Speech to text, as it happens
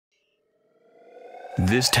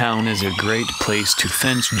This town is a great place to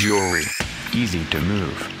fence jewelry. Easy to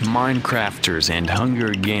move. Minecrafters and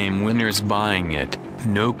Hunger Game winners buying it.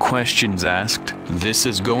 No questions asked. This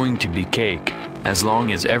is going to be cake. As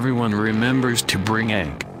long as everyone remembers to bring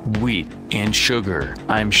egg, wheat, and sugar.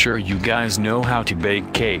 I'm sure you guys know how to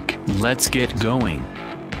bake cake. Let's get going.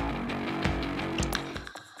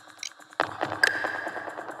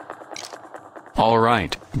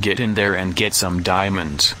 Alright, get in there and get some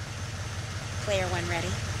diamonds. Player one ready?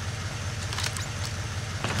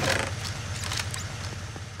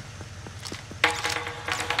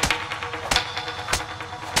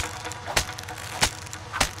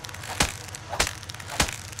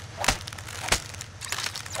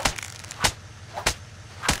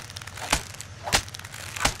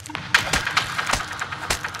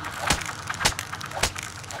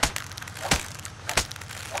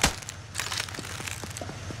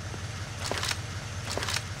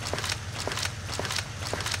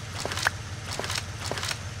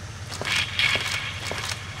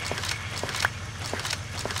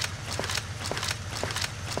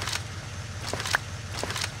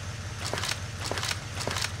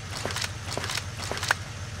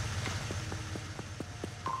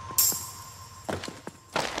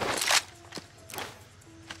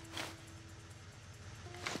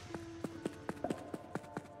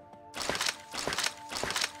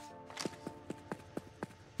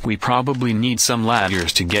 We probably need some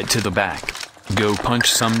ladders to get to the back. Go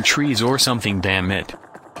punch some trees or something, damn it.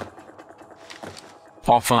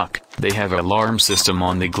 Oh fuck, they have an alarm system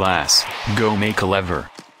on the glass. Go make a lever.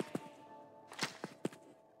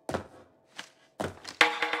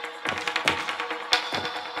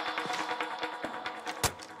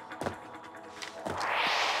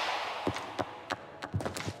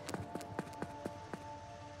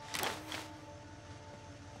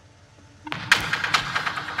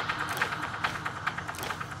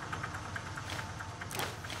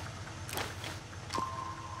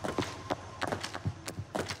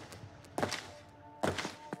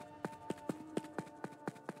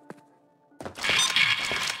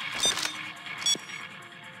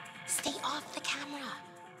 Stay off the camera.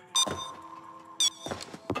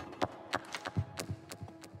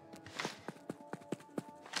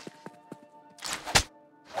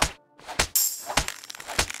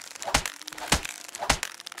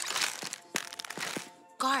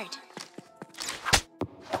 Guard.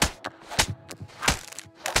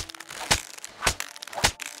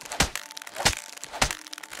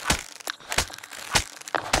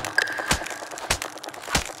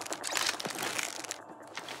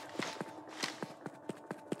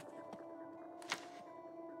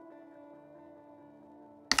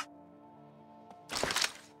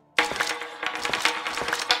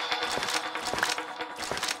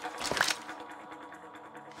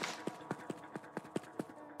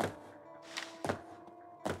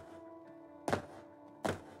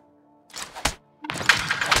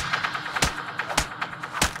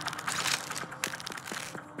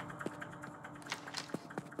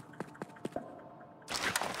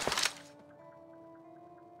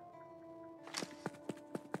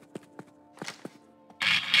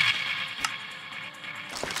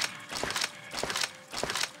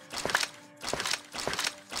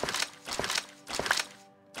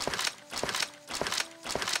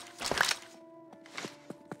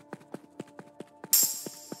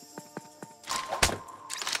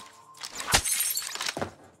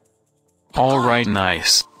 Alright,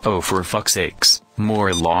 nice. Oh, for fuck's sakes, more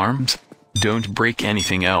alarms? Don't break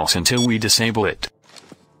anything else until we disable it.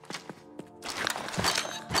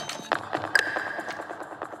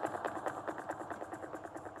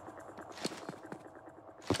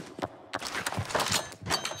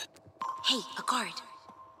 Hey, a guard.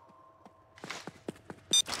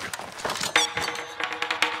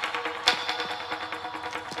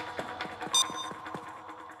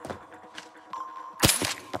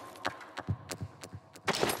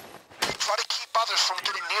 Try to keep others from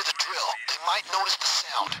getting near the drill. They might notice the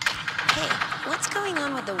sound. Hey, what's going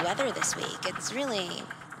on with the weather this week? It's really,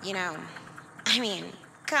 I mean,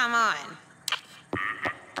 come on.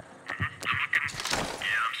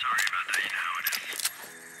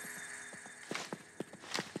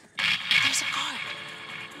 There's a guard.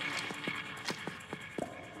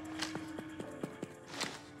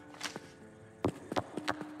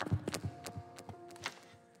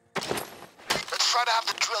 Let's try to have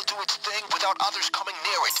the drill do its thing without others coming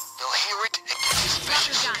near it. They'll hear it and get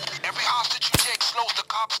suspicious. Every hostage you take slows the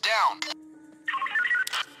cops down.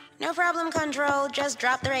 No problem, Control. Just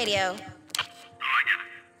drop the radio.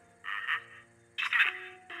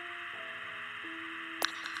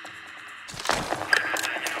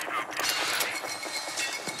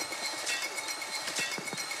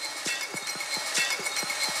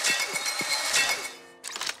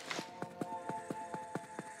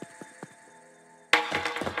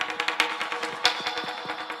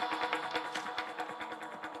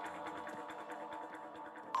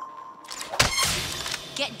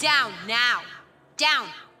 Get down, now! Down!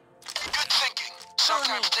 Good thinking.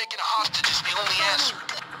 Sometimes taking a hostage is the only answer.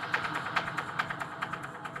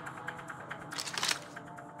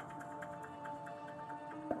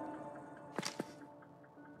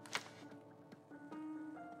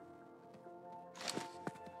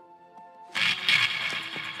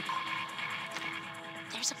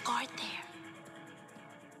 There's a guard there.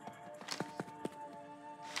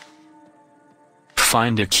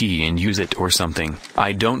 Find a key and use it or something.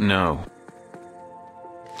 I don't know.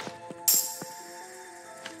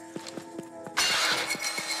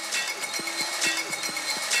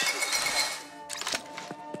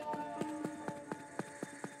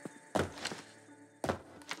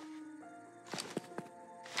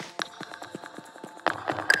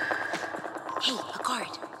 Hey, a guard.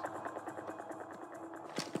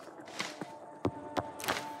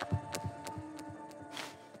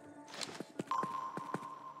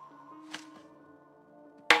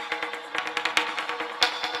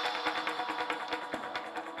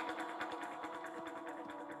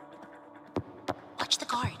 Watch the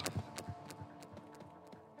guard.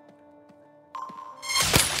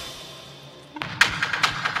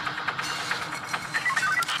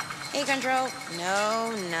 Hey, Control.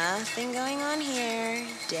 No, nothing going on here.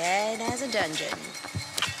 Dead as a dungeon.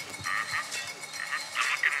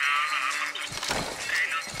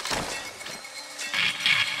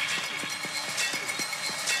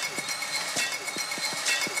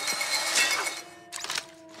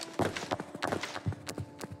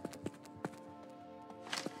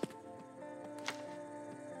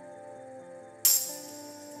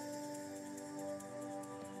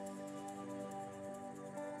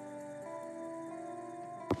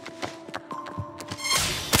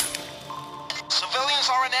 Civilians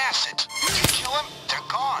are an asset. You kill them, they're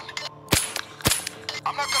gone.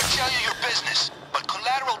 I'm not gonna tell you your business, but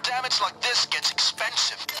collateral damage like this gets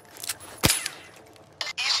expensive.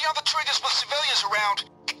 Easy on the triggers with civilians around.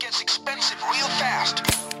 It gets expensive real fast.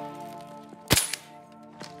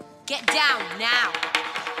 Get down, now!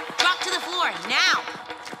 Drop to the floor, now!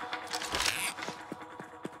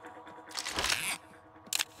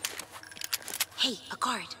 Hey, a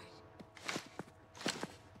guard.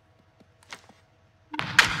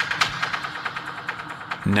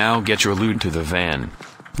 Now get your loot to the van.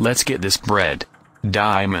 Let's get this bread.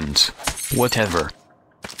 Diamonds. Whatever.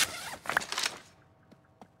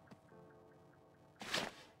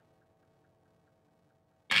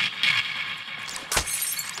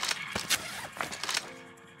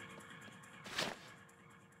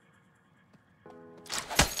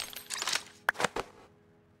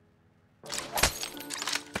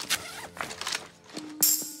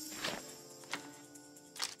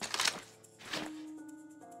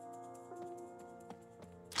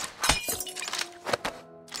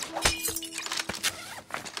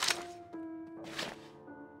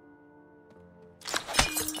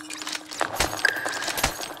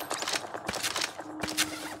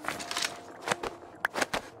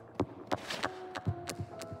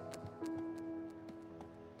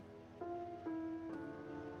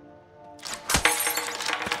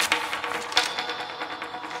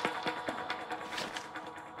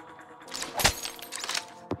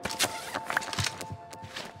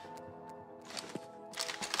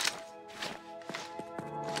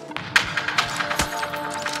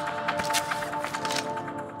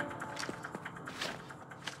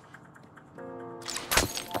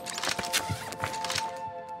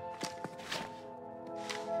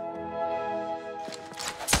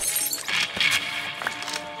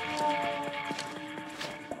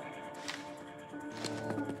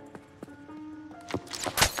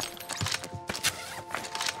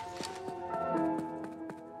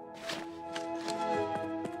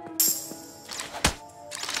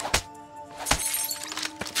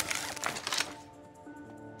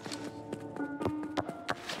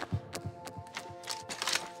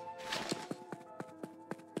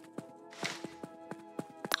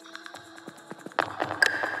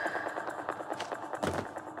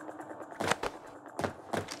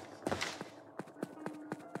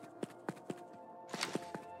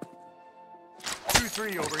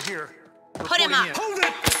 Three over here. Put him up. Hold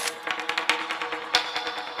it!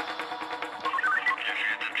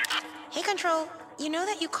 Hey, Control. You know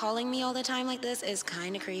that you calling me all the time like this is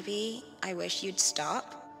kind of creepy? I wish you'd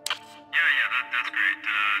stop. That's great.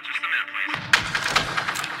 Just a minute, please.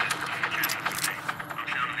 I'll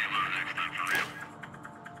sound the alarm next time for real.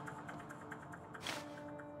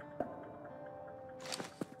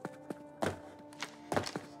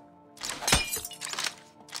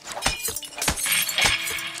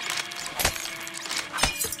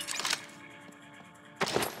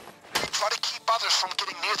 Try to keep others from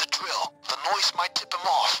getting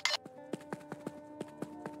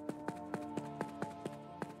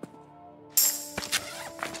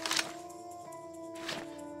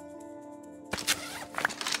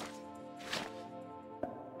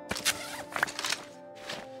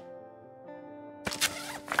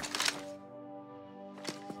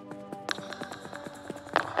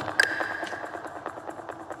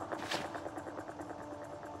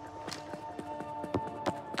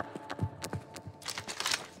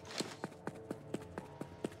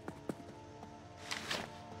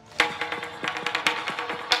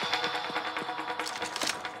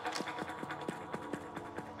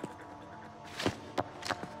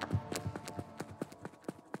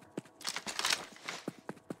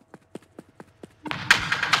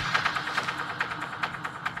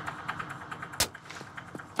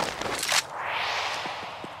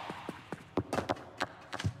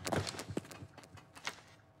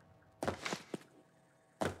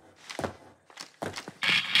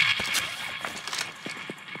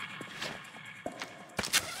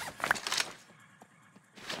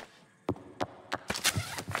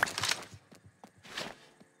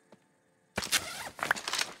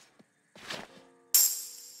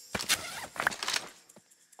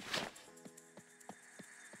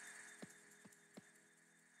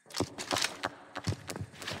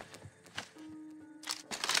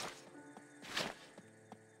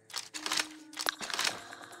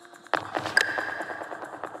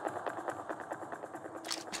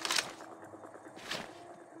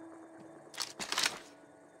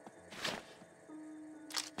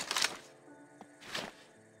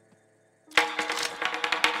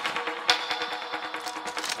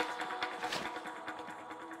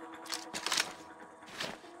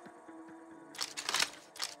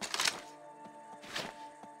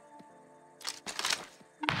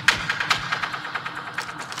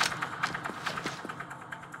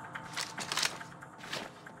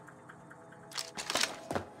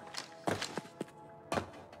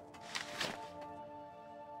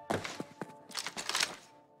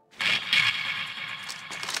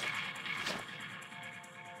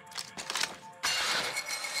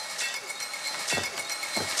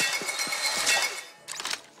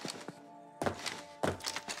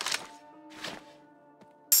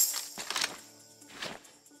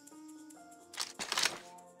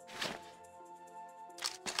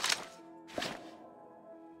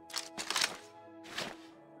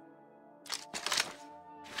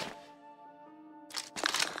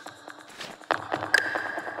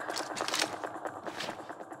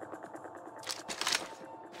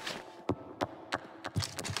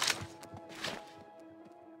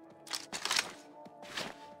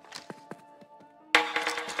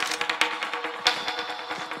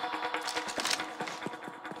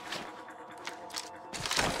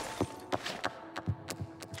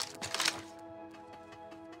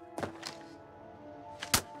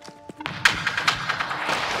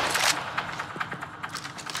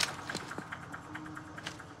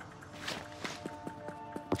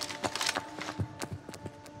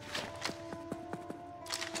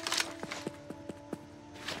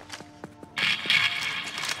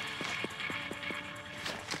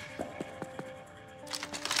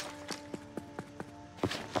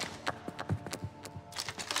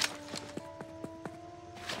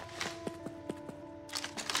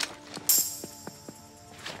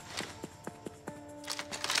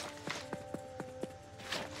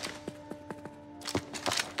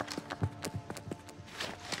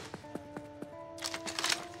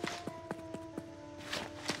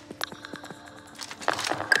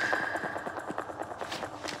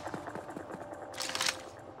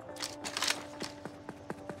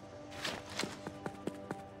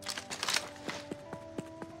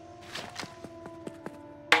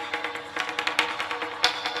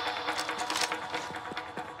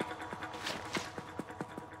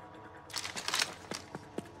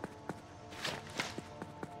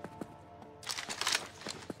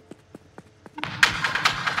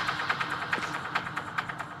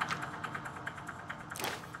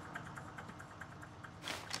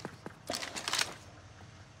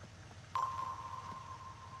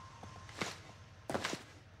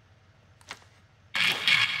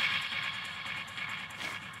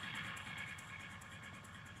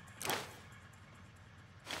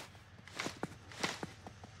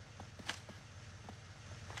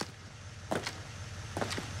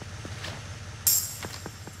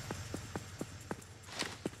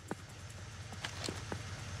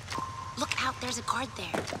There's a guard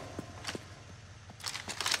there.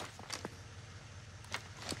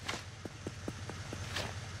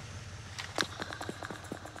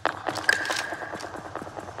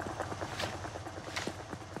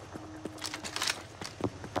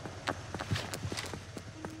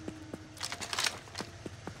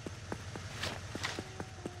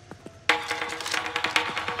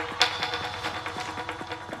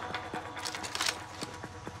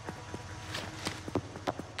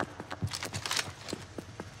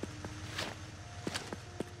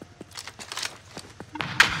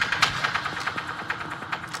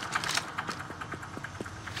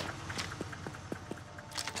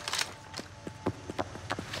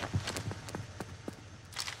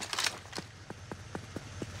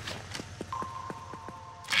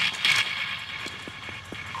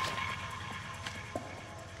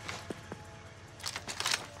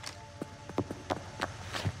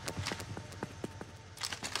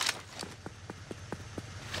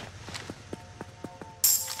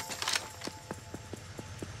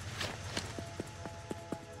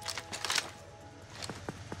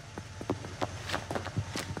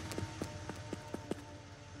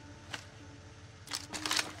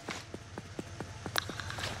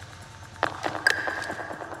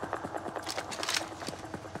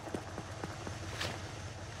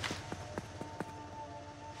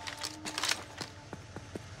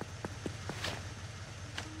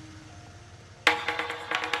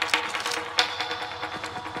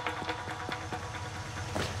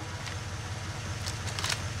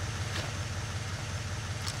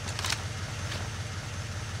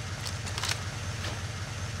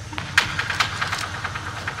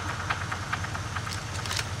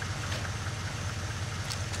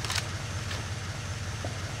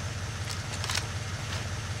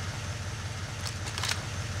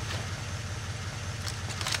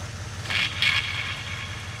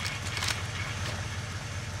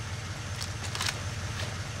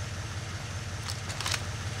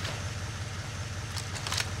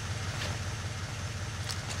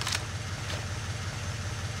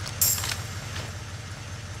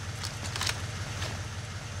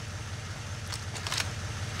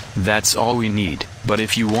 That's all we need, but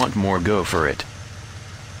if you want more, go for it.